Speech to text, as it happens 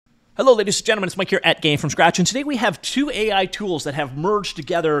Hello, ladies and gentlemen, it's Mike here at Game From Scratch, and today we have two AI tools that have merged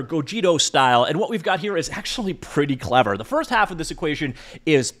together GoGito style, and what we've got here is actually pretty clever. The first half of this equation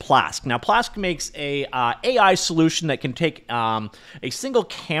is Plask. Now, Plask makes a AI solution that can take a single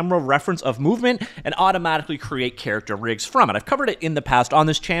camera reference of movement and automatically create character rigs from it. I've covered it in the past on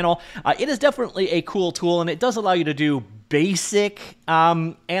this channel. It is definitely a cool tool, and it does allow you to do basic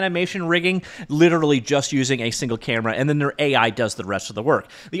animation rigging, literally just using a single camera, and then their AI does the rest of the work.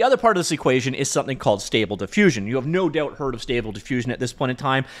 The other part of this equation is something called Stable Diffusion. You have no doubt heard of Stable Diffusion at this point in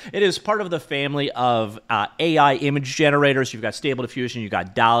time. It is part of the family of AI image generators. You've got Stable Diffusion, you've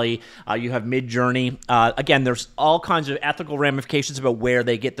got DALL-E, you have Midjourney. Again, there's all kinds of ethical ramifications about where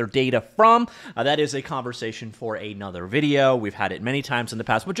they get their data from. That is a conversation for another video. We've had it many times in the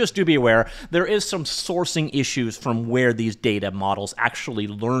past, but just do be aware, there is some sourcing issues from where these data models actually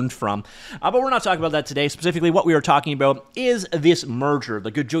learned from. But we're not talking about that today. Specifically, what we are talking about is this merger,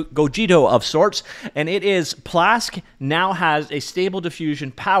 the GoGito of sorts, and it is Plask now has a Stable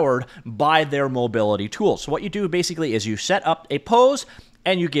Diffusion powered by their mobility tool. So what you do basically is you set up a pose,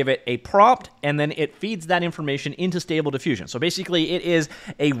 and you give it a prompt, and then it feeds that information into Stable Diffusion. So basically, it is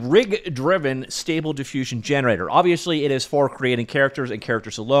a rig-driven Stable Diffusion generator. Obviously, it is for creating characters and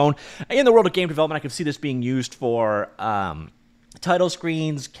characters alone. In the world of game development, I can see this being used for title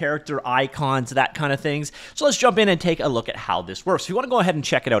screens, character icons, that kind of things. So let's jump in and take a look at how this works. If you want to go ahead and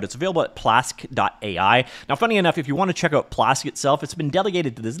check it out, it's available at Plask.ai. Now, funny enough, if you want to check out Plask itself, it's been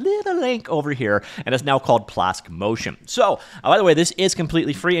delegated to this little link over here, and it's now called Plask Motion. So, by the way, this is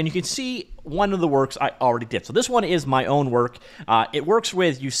completely free, and you can see one of the works I already did. So this one is my own work. It works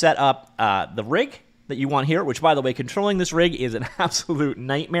with, you set up the rig that you want here, which, by the way, controlling this rig is an absolute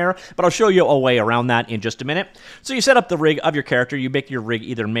nightmare, but I'll show you a way around that in just a minute. So you set up the rig of your character, you make your rig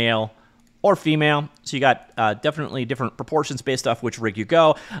either male or female, so you got definitely different proportions based off which rig you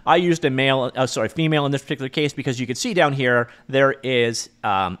go. I used a female in this particular case because you can see down here, there is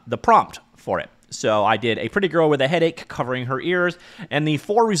the prompt for it. So I did a pretty girl with a headache covering her ears, and the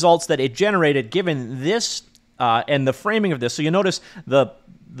 4 results that it generated given this and the framing of this, so you notice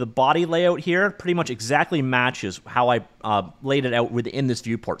the body layout here pretty much exactly matches how I laid it out within this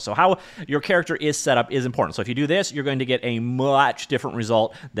viewport. So how your character is set up is important. So if you do this, you're going to get a much different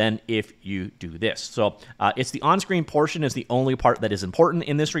result than if you do this. So it's the on-screen portion is the only part that is important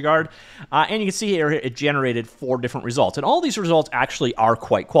in this regard. And you can see here it generated 4 different results. And all these results actually are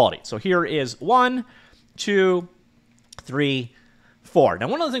quite quality. So here is 1, 2, 3, 4. Now,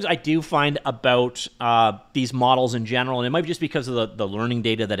 one of the things I do find about these models in general, and it might be just because of the learning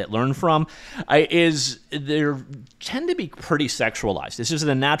data that it learned from, is they tend to be pretty sexualized. This is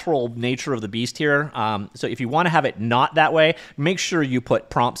the natural nature of the beast here. So if you want to have it not that way, make sure you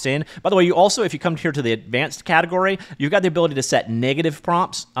put prompts in. By the way, you also, if you come here to the advanced category, you've got the ability to set negative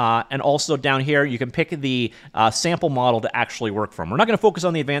prompts. And also down here, you can pick the sample model to actually work from. We're not going to focus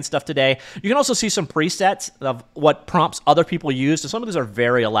on the advanced stuff today. You can also see some presets of what prompts other people use. So some of these are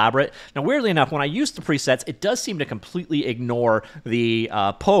very elaborate. Now, weirdly enough, when I use the presets, it does seem to completely ignore the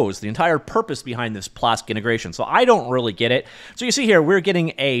pose, the entire purpose behind this Plask integration. So I don't really get it. So you see here, we're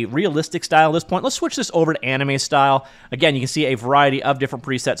getting a realistic style at this point. Let's switch this over to anime style. Again, you can see a variety of different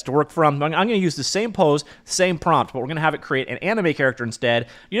presets to work from. I'm going to use the same pose, same prompt, but we're going to have it create an anime character instead.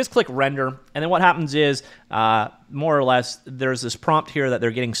 You just click render, and then what happens is, more or less, there's this prompt here that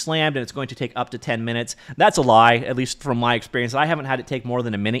they're getting slammed, and it's going to take up to 10 minutes. That's a lie, at least from my experience. I haven't had it take more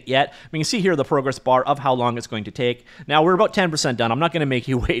than a minute yet. You can see here the progress bar of how long it's going to take. Now, we're about 10% done. I'm not going to make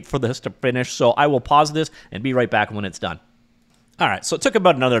you wait for this to finish, so I will pause this and be right back when it's done. All right, so it took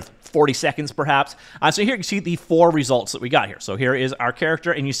about another 40 seconds, perhaps. So here you can see the 4 results that we got here. So here is our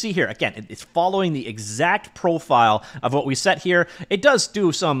character, and you see here, again, it's following the exact profile of what we set here. It does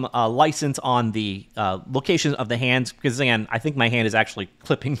do some license on the location of the hands, because, again, I think my hand is actually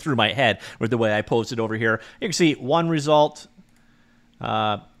clipping through my head with the way I posed it over here. You can see 1 result,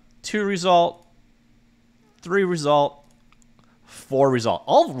 2 result, 3 result, 4 result.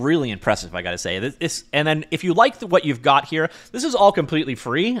 All really impressive, I gotta say. And then if you like what you've got here, this is all completely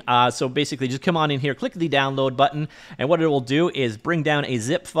free. So basically, just come on in here, click the download button, and what it will do is bring down a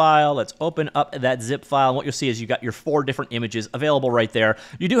zip file. Let's open up that zip file. And what you'll see is you got your 4 different images available right there.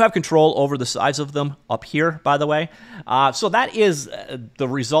 You do have control over the size of them up here, by the way. So that is the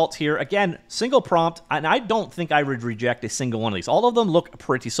result here. Again, single prompt, and I don't think I would reject a single one of these. All of them look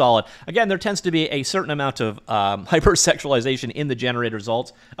pretty solid. Again, there tends to be a certain amount of hypersexualization in the generated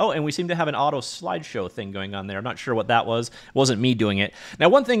results. Oh, and we seem to have an auto slideshow thing going on there. I'm not sure what that was. It wasn't me doing it. Now,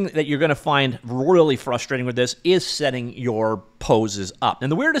 one thing that you're going to find really frustrating with this is setting your poses up.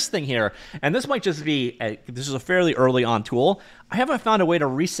 And the weirdest thing here, and this might just be, this is a fairly early on tool, I haven't found a way to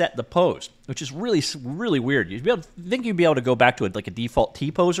reset the pose, which is really, really weird. Think you'd be able to go back to it like a default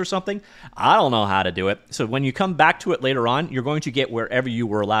T-pose or something. I don't know how to do it. So when you come back to it later on, you're going to get wherever you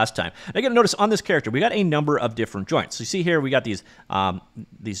were last time. And I got to notice on this character, we got a number of different joints. So you see here, we got these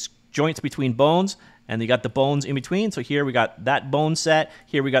joints between bones, and you got the bones in between. So here we got that bone set.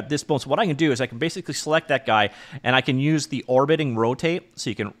 Here we got this bone. So what I can do is I can basically select that guy, and I can use the orbiting rotate. So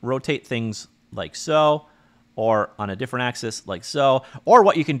you can rotate things like so, or on a different axis like so. Or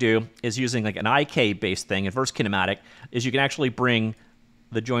what you can do is using like an IK-based thing, inverse kinematic, is you can actually bring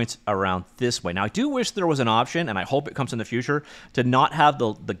the joints around this way. Now, I do wish there was an option, and I hope it comes in the future, to not have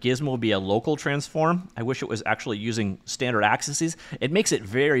the gizmo be a local transform. I wish it was actually using standard axes. It makes it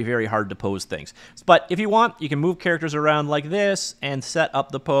very, very hard to pose things. But if you want, you can move characters around like this and set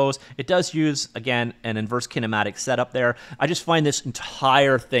up the pose. It does use, again, an inverse kinematic setup there. I just find this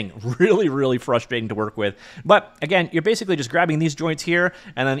entire thing really, really frustrating to work with. But again, you're basically just grabbing these joints here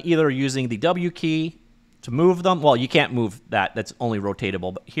and then either using the W key to move them. Well, you can't move that. That's only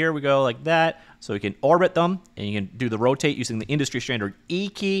rotatable. But here we go like that. So we can orbit them, and you can do the rotate using the industry standard E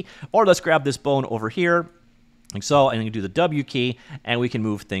key. Or let's grab this bone over here, like so, and you can do the W key, and we can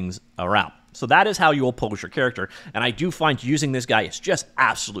move things around. So that is how you will pose your character. And I do find using this guy is just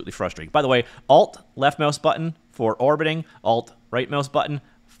absolutely frustrating. By the way, Alt left mouse button for orbiting, Alt right mouse button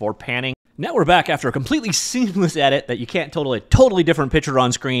for panning. Now we're back after a completely seamless edit that you can't totally different picture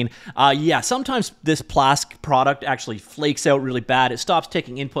on screen. Yeah, sometimes this Plask product actually flakes out really bad. It stops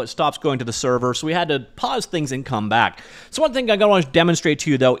taking input, stops going to the server, so we had to pause things and come back. So one thing I want to demonstrate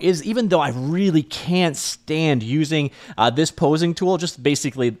to you, though, is even though I really can't stand using this posing tool, just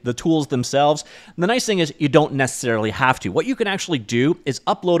basically the tools themselves, the nice thing is you don't necessarily have to. What you can actually do is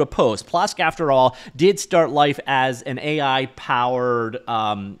upload a pose. Plask, after all, did start life as an AI-powered,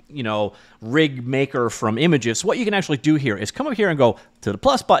 rig maker from images. So what you can actually do here is come over here and go to the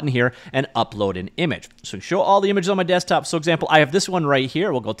plus button here and upload an image. So show all the images on my desktop. So example, I have this one right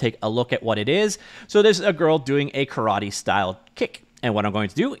here. We'll go take a look at what it is. So there's a girl doing a karate style kick. And what I'm going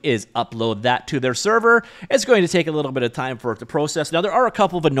to do is upload that to their server. It's going to take a little bit of time for it to process. Now, there are a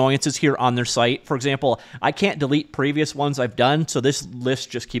couple of annoyances here on their site. For example, I can't delete previous ones I've done, so this list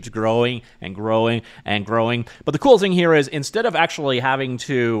just keeps growing and growing and growing. But the cool thing here is instead of actually having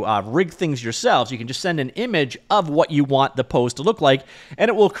to rig things yourselves, you can just send an image of what you want the pose to look like, and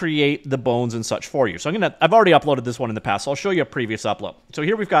it will create the bones and such for you. So I've already uploaded this one in the past, so I'll show you a previous upload. So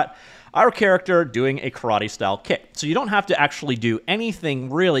here we've got our character doing a karate-style kick. So you don't have to actually do anything,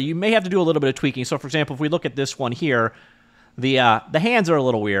 really. You may have to do a little bit of tweaking. So, for example, if we look at this one here, the hands are a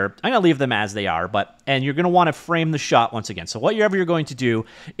little weird. I'm going to leave them as they are, and you're going to want to frame the shot once again. So whatever you're going to do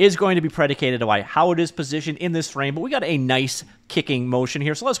is going to be predicated by how it is positioned in this frame, but we got a nice kicking motion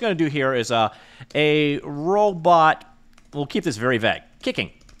here. So what I'm going to do here is a robot, we'll keep this very vague,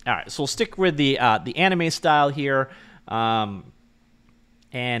 kicking. All right, so we'll stick with the anime style here.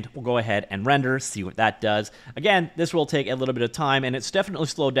 And we'll go ahead and render, see what that does. Again, this will take a little bit of time, and it's definitely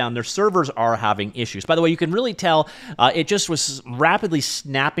slowed down. Their servers are having issues. By the way, you can really tell it just was rapidly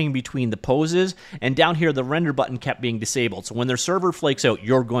snapping between the poses, and down here, the render button kept being disabled. So when their server flakes out,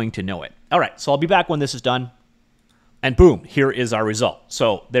 you're going to know it. All right, so I'll be back when this is done. And boom, here is our result.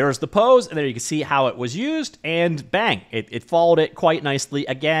 So there's the pose, and there you can see how it was used, and bang, it followed it quite nicely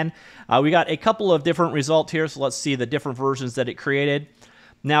again. We got a couple of different results here, so let's see the different versions that it created.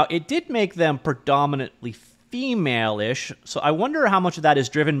 Now, it did make them predominantly female-ish, so I wonder how much of that is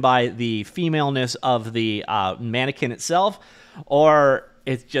driven by the femaleness of the mannequin itself, or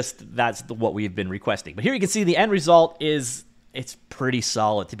it's just that's what we've been requesting. But here you can see the end result it's pretty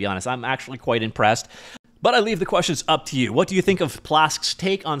solid, to be honest. I'm actually quite impressed. But I leave the questions up to you. What do you think of Plask's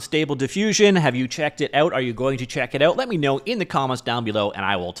take on Stable Diffusion? Have you checked it out? Are you going to check it out? Let me know in the comments down below, and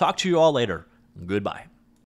I will talk to you all later. Goodbye.